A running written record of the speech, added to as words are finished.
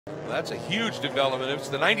That's a huge development. It's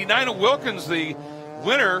the 99 of Wilkins, the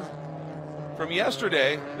winner from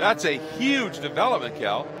yesterday. That's a huge development,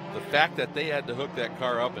 Cal. The fact that they had to hook that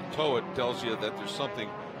car up and tow it tells you that there's something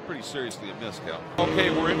pretty seriously amiss, Cal. Okay,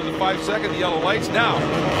 we're into the 5-second, the yellow lights now.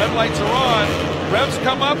 Red lights are on. Revs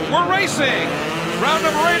come up. We're racing. Round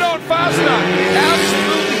number 8 on Fasta.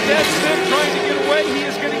 Absolutely dead stick trying to get away. He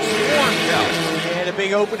is getting swarmed, Cal. Yeah, the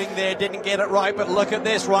big opening there, didn't get it right, but look at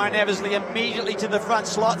this. Ryan Eversley immediately to the front,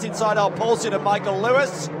 slots inside our Paulson and Michael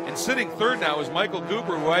Lewis. And sitting third now is Michael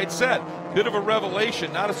Cooper, who I had said, bit of a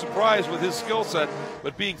revelation, not a surprise with his skill set,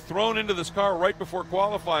 but being thrown into this car right before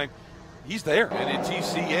qualifying, he's there. And in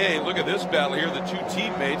TCA, look at this battle here, the two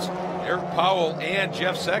teammates, Eric Powell and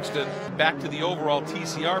Jeff Sexton, back to the overall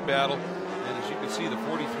TCR battle. And as you can see, the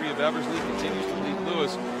 43 of Eversley continues to lead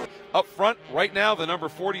Lewis. Up front, right now, the number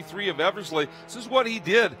 43 of Eversley. This is what he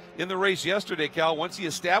did in the race yesterday, Cal. Once he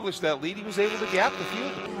established that lead, he was able to gap the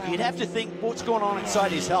field. You'd have to think what's going on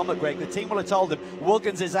inside his helmet, Greg. The team will have told him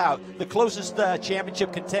Wilkins is out. The closest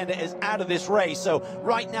championship contender is out of this race. So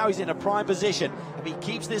right now he's in a prime position. If he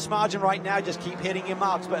keeps this margin right now, just keep hitting him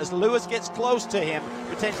marks. But as Lewis gets close to him,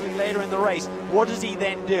 potentially later in the race, what does he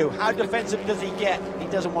then do? How defensive does he get? He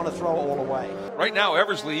doesn't want to throw it all away. Right now,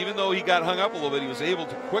 Eversley, even though he got hung up a little bit, he was able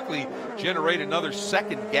to quickly generate another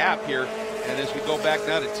second gap here. And as we go back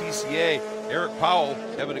now to TCA, Eric Powell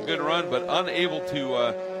having a good run, but unable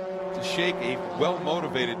to shake a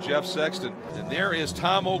well-motivated Jeff Sexton. And there is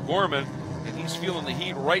Tom O'Gorman, and he's feeling the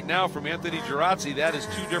heat right now from Anthony Girazzi. That is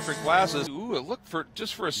two different classes. Ooh, it looked for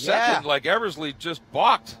just for a second like Eversley just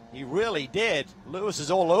balked. He really did. Lewis is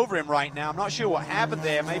all over him right now. I'm not sure what happened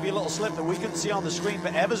there. Maybe a little slip that we couldn't see on the screen for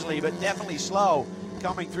Eversley, but definitely slow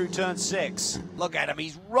coming through turn 6. Look at him.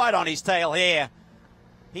 He's right on his tail here.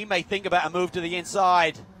 He may think about a move to the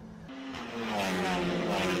inside.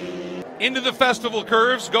 Into the festival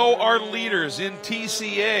curves go our leaders in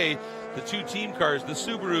TCA. The two team cars, the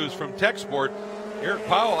Subarus from Tech Sport. Eric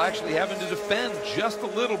Powell actually having to defend just a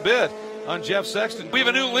little bit on Jeff Sexton. We have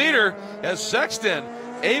a new leader as Sexton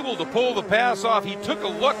able to pull the pass off. He took a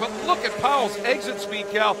look, but look at Powell's exit speed,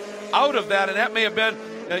 Cal, out of that, and that may have been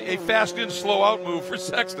a fast in, slow out move for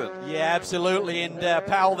Sexton. Yeah, absolutely, and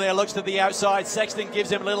Powell there looks to the outside. Sexton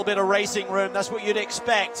gives him a little bit of racing room. That's what you'd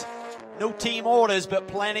expect. No team orders, but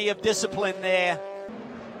plenty of discipline there.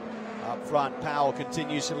 Up front, Powell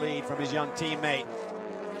continues to lead from his young teammate.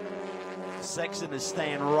 Sexton is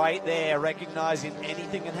staying right there, recognizing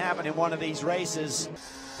anything can happen in one of these races.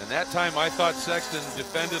 And that time I thought Sexton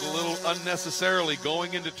defended a little unnecessarily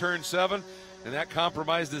going into turn 7, and that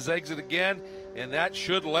compromised his exit again, and that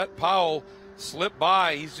should let Powell slip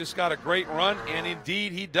by. He's just got a great run, and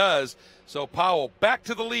indeed he does. So Powell back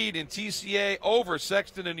to the lead in TCA over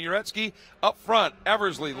Sexton and Uretsky. Up front,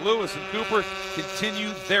 Eversley, Lewis, and Cooper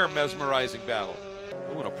continue their mesmerizing battle.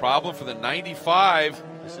 Ooh, and a problem for the 95.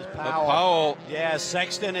 This is Powell. Yeah,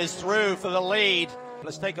 Sexton is through for the lead.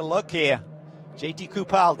 Let's take a look here. JT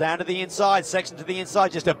Kupal down to the inside, Sexton to the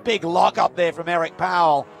inside. Just a big lock up there from Eric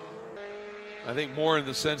Powell. I think more in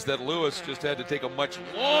the sense that Lewis just had to take a much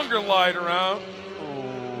longer line around.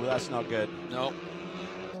 Oh, that's not good. No.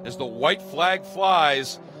 As the white flag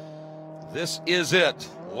flies, this is it.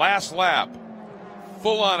 Last lap.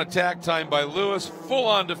 Full-on attack time by Lewis.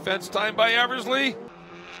 Full-on defense time by Eversley.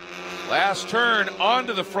 Last turn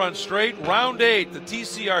onto the front straight. Round 8, the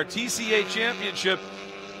TCR TCA Championship.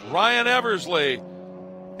 Ryan Eversley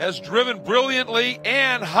has driven brilliantly,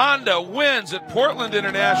 and Honda wins at Portland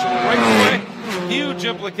International Raceway. Huge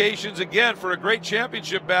implications again for a great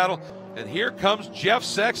championship battle. And here comes Jeff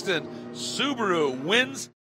Sexton. Subaru wins